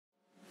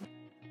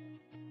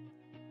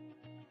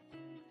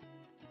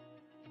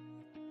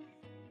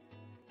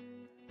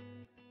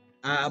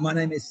My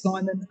name is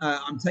Simon.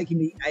 I'm taking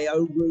the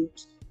AO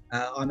route.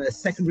 I'm a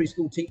secondary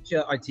school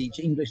teacher. I teach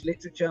English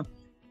literature,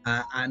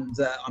 and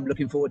I'm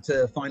looking forward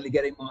to finally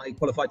getting my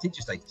qualified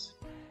teacher status.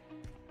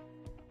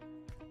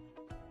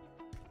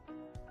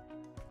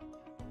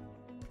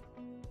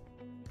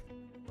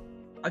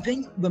 I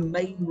think the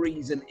main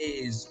reason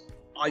is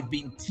I've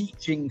been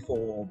teaching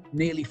for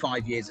nearly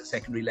 5 years at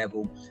secondary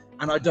level,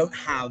 and I don't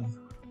have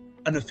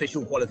an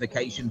official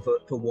qualification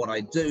for what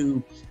I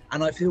do.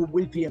 And I feel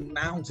with the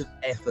amount of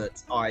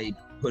effort I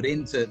put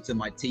into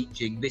my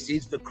teaching, this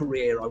is the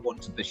career I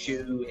want to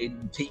pursue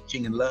in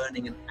teaching and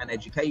learning and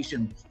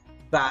education,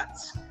 that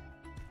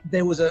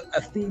there was a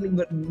feeling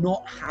that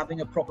not having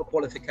a proper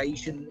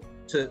qualification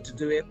to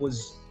do it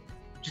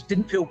just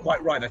didn't feel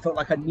quite right. I felt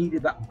like I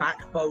needed that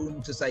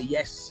backbone to say,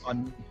 yes,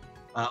 I'm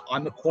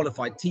a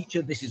qualified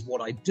teacher. This is what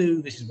I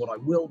do. This is what I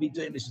will be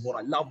doing. This is what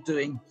I love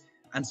doing.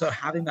 And so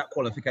having that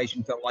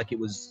qualification felt like it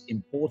was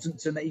important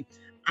to me,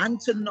 and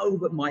to know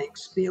that my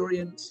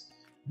experience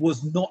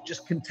was not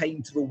just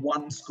contained to the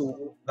one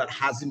school that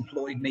has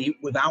employed me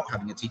without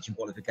having a teaching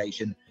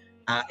qualification,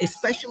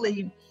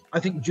 especially I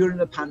think during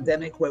the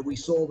pandemic, where we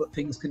saw that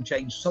things can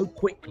change so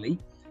quickly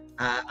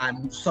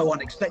and so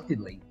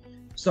unexpectedly.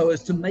 So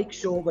as to make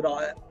sure that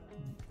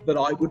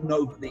I would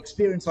know that the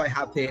experience I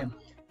have here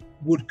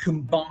would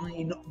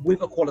combine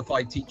with a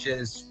qualified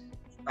teacher's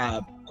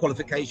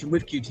qualification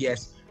with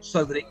QTS,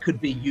 so that it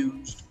could be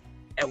used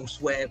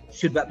elsewhere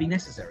should that be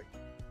necessary.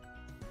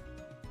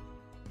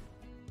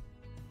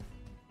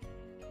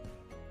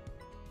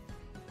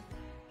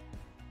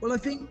 Well, I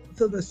think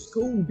for the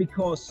school,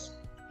 because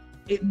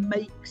it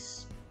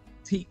makes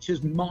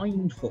teachers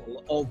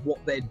mindful of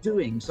what they're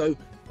doing. So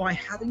by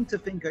having to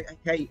think,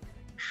 okay,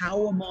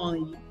 how am I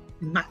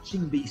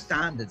matching these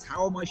standards?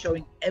 How am I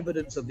showing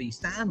evidence of these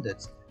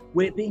standards?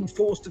 We're being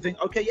forced to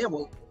think, okay, yeah,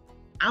 well,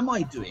 am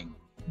I doing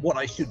what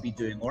I should be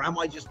doing, or am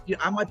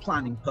I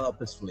planning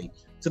purposefully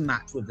to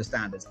match with the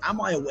standards?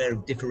 Am I aware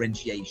of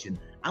differentiation?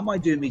 Am I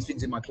doing these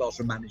things in my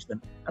classroom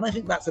management? And I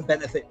think that's a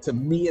benefit to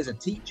me as a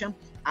teacher,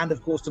 and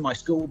of course to my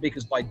school,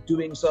 because by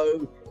doing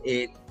so,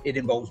 it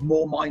involves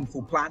more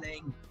mindful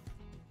planning,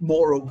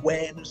 more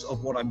awareness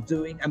of what I'm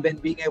doing, and then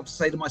being able to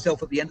say to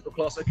myself at the end of the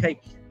class,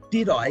 okay,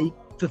 did I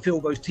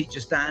fulfill those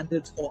teacher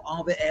standards, or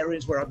are there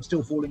areas where I'm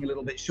still falling a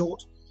little bit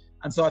short?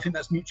 And so I think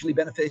that's mutually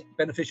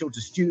beneficial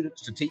to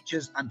students, to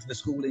teachers, and to the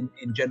school in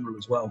general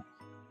as well.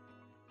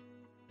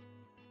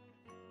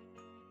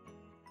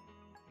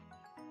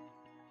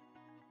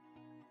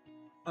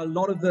 A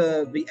lot of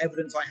the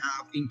evidence I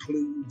have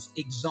includes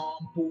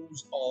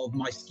examples of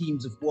my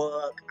schemes of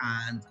work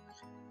and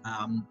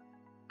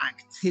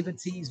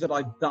activities that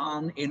I've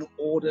done in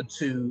order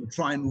to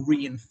try and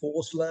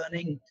reinforce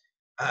learning.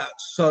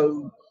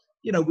 So,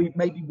 you know,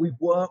 we've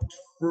worked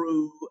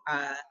through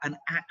an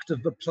act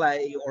of the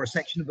play, or a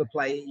section of the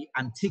play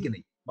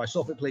Antigone by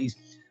Sophocles,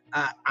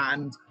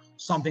 and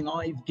something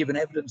I've given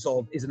evidence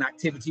of is an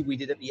activity we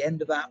did at the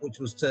end of that, which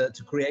was to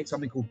create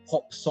something called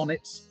pop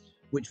sonnets,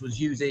 which was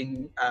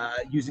using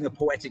a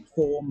poetic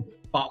form,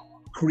 but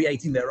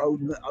creating their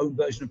own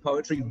version of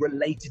poetry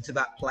related to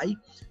that play.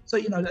 So,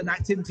 you know, an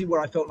activity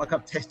where I felt like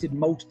I've tested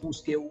multiple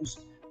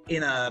skills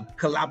in a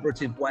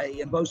collaborative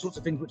way, and those sorts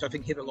of things, which I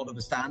think hit a lot of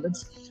the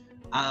standards.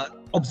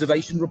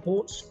 Observation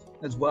reports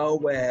as well,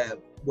 where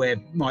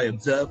my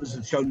observers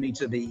have shown me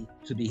to be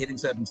hitting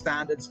certain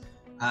standards.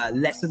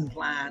 Lesson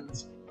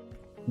plans,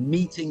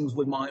 meetings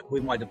with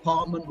my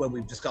department where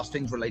we've discussed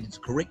things related to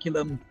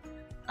curriculum,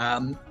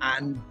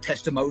 and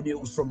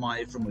testimonials from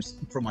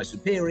my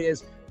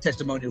superiors,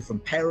 testimonials from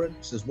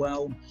parents as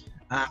well,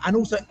 and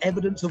also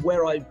evidence of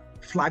where I've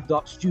flagged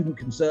up student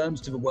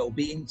concerns to the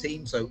well-being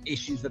team. So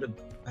issues that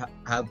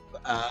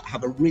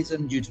have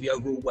arisen due to the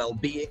overall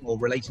well-being, or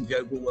relating to the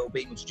overall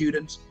well-being of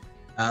students.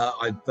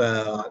 I've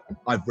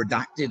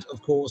redacted,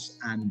 of course,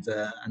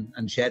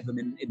 and shared them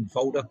in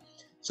folder.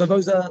 So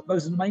those are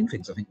the main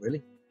things, I think,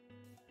 really.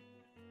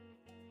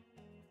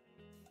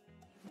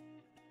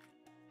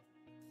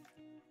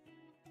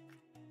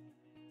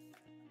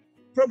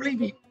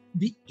 Probably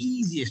the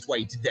easiest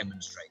way to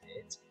demonstrate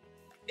it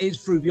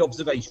is through the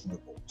observation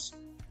reports,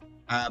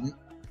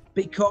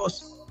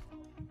 because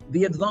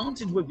the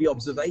advantage with the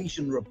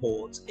observation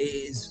reports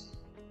is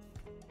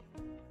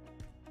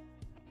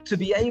to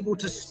be able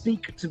to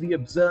speak to the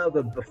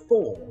observer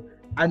before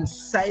and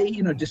say,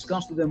 you know,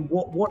 discuss with them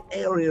what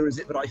area is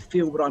it that I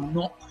feel that I'm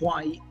not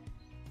quite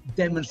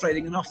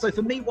demonstrating enough. So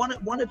for me, one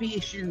of the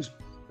issues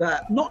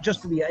that, not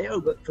just for the AO,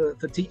 but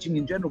for teaching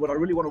in general, what I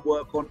really want to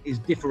work on is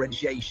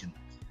differentiation.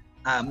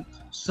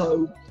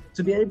 So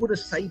to be able to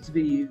say to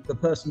the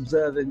person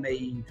observing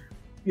me,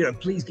 you know,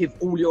 please give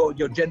all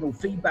your general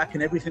feedback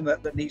and everything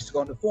that needs to go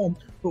on the form.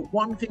 But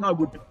one thing I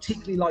would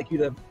particularly like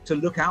you to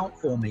look out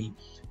for me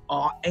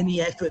are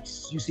any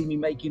efforts you see me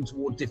making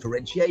towards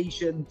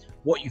differentiation,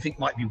 what you think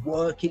might be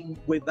working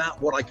with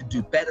that, what I could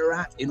do better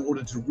at in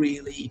order to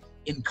really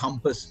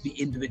encompass the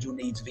individual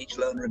needs of each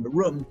learner in the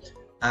room,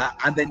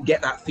 and then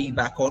get that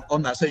feedback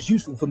on that. So it's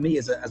useful for me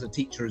as a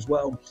teacher as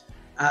well.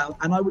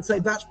 And I would say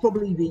that's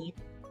probably the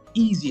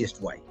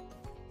easiest way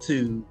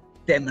to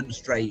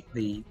demonstrate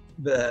the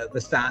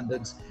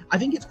standards. I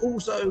think it's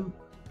also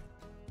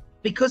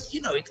because, you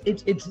know,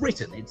 it's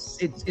written,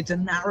 it's a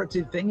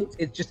narrative thing.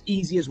 It's just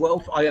easy as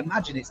well. I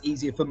imagine it's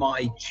easier for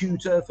my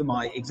tutor, for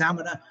my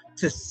examiner,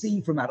 to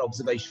see from that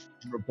observation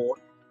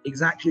report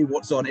exactly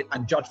what's on it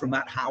and judge from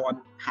that how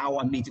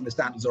I'm meeting the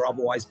standards or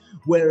otherwise.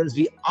 Whereas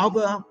the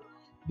other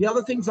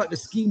things like the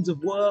schemes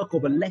of work or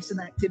the lesson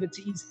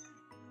activities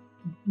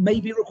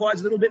maybe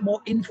requires a little bit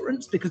more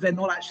inference because they're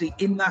not actually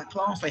in that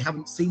class. They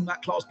haven't seen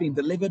that class being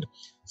delivered.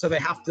 So they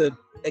have to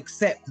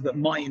accept that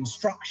my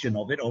instruction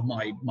of it or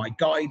my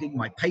guiding,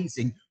 my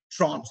pacing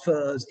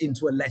transfers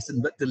into a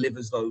lesson that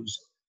delivers those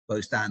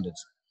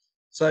standards.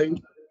 So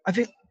I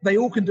think they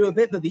all can do a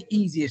bit, but the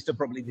easiest are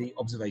probably the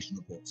observation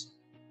reports.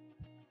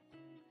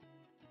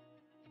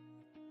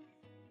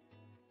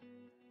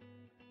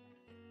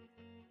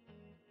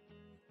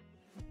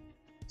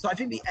 So I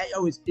think the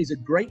AO is a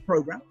great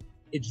program.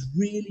 It's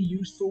really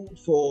useful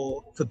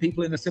for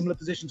people in a similar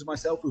position to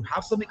myself who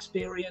have some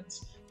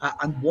experience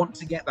and want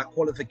to get that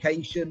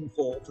qualification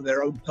for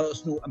their own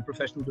personal and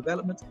professional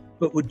development,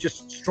 but would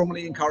just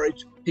strongly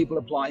encourage people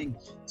applying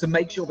to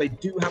make sure they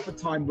do have the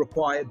time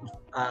required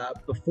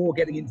before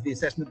getting into the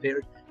assessment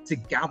period to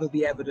gather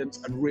the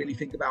evidence and really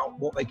think about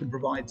what they can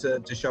provide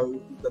to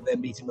show that they're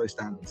meeting those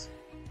standards.